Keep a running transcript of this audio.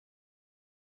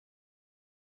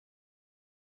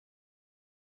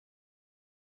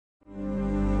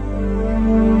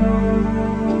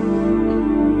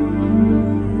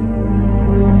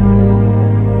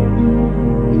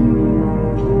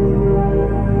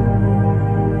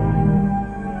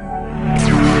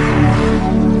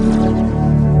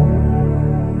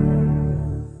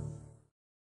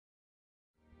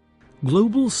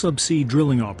Global subsea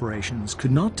drilling operations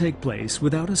could not take place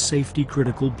without a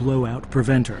safety-critical blowout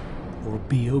preventer, or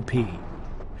BOP.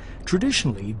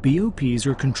 Traditionally, BOPs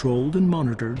are controlled and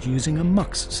monitored using a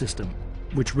MUX system,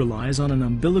 which relies on an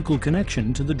umbilical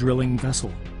connection to the drilling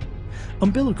vessel.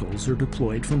 Umbilicals are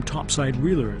deployed from topside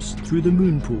reelers through the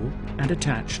moon pool and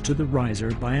attached to the riser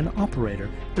by an operator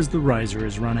as the riser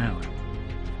is run out.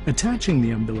 Attaching the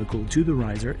umbilical to the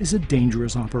riser is a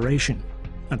dangerous operation,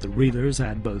 and the reelers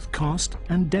add both cost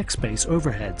and deck space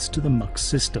overheads to the MUX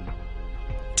system.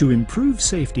 To improve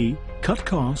safety, cut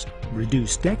cost,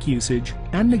 reduce deck usage,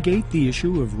 and negate the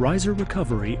issue of riser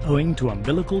recovery owing to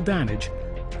umbilical damage,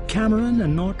 Cameron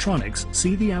and Nautronics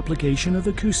see the application of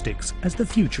acoustics as the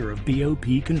future of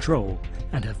BOP control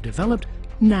and have developed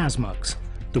NASMUX,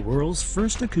 the world's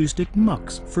first acoustic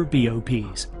MUX for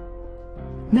BOPs.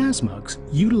 NASMUX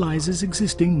utilizes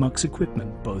existing MUX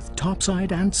equipment both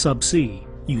topside and subsea,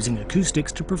 using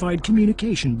acoustics to provide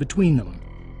communication between them.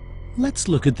 Let's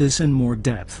look at this in more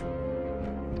depth.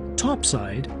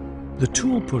 Topside, the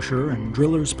tool pusher and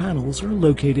driller's panels are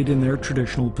located in their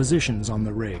traditional positions on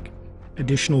the rig.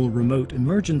 Additional remote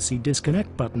emergency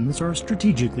disconnect buttons are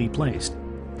strategically placed.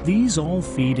 These all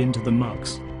feed into the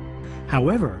MUX.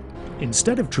 However,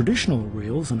 instead of traditional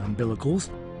reels and umbilicals,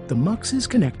 the MUX is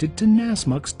connected to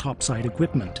NASMUX topside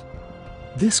equipment.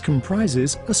 This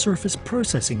comprises a surface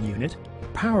processing unit,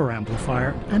 power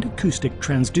amplifier, and acoustic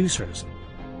transducers.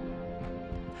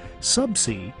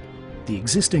 Subsea, the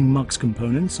existing MUX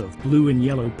components of blue and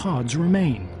yellow pods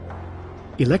remain.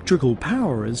 Electrical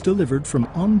power is delivered from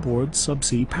onboard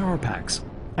subsea power packs,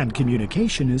 and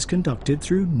communication is conducted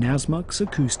through NASMUX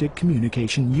acoustic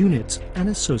communication units and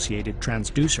associated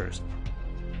transducers.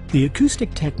 The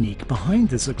acoustic technique behind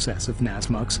the success of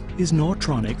NASMUX is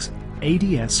Nautronics'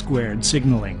 ADS-squared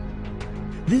signaling.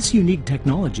 This unique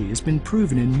technology has been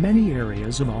proven in many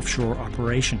areas of offshore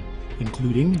operation,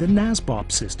 including the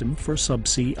NASBOP system for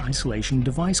subsea isolation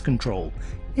device control,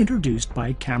 introduced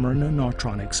by Cameron and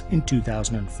Nautronics in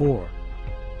 2004.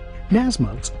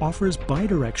 NASMUX offers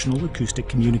bidirectional acoustic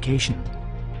communication.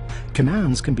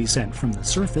 Commands can be sent from the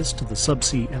surface to the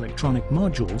subsea electronic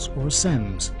modules, or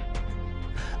SEMs.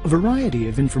 A variety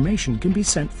of information can be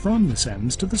sent from the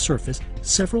SEMs to the surface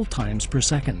several times per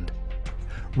second.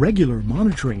 Regular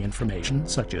monitoring information,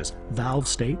 such as valve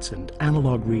states and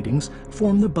analog readings,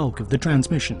 form the bulk of the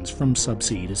transmissions from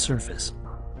subsea to surface.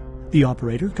 The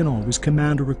operator can always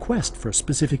command a request for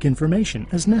specific information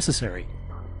as necessary.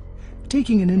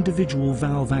 Taking an individual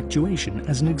valve actuation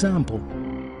as an example,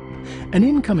 an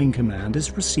incoming command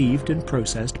is received and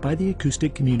processed by the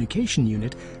acoustic communication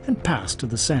unit and passed to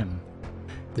the SEM.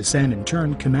 The SEM in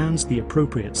turn commands the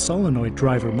appropriate solenoid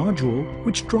driver module,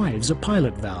 which drives a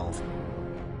pilot valve.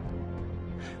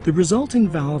 The resulting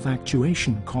valve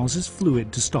actuation causes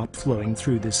fluid to stop flowing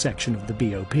through this section of the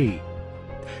BOP.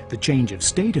 The change of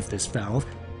state of this valve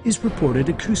is reported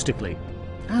acoustically,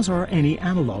 as are any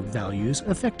analog values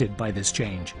affected by this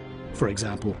change, for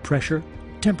example pressure,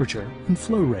 temperature, and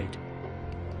flow rate.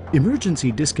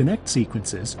 Emergency disconnect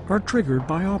sequences are triggered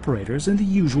by operators in the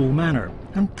usual manner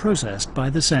and processed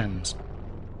by the SEMs.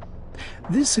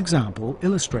 This example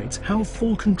illustrates how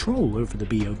full control over the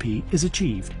BOP is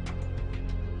achieved.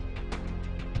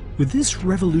 With this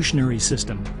revolutionary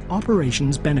system,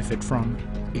 operations benefit from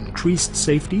increased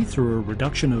safety through a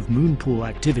reduction of moon pool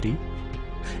activity,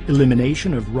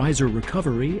 elimination of riser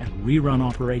recovery and rerun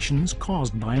operations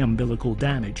caused by umbilical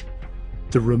damage,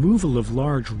 the removal of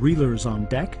large reelers on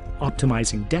deck,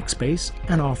 optimizing deck space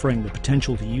and offering the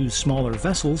potential to use smaller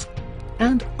vessels,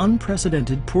 and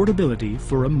unprecedented portability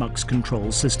for a MUX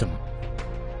control system.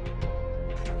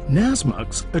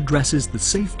 NASMUX addresses the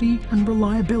safety and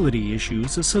reliability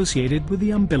issues associated with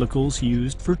the umbilicals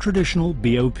used for traditional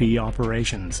BOP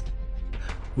operations.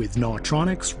 With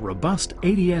Nautronics' robust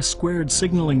ADS-squared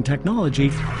signaling technology,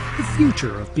 the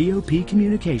future of BOP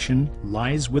communication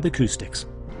lies with acoustics.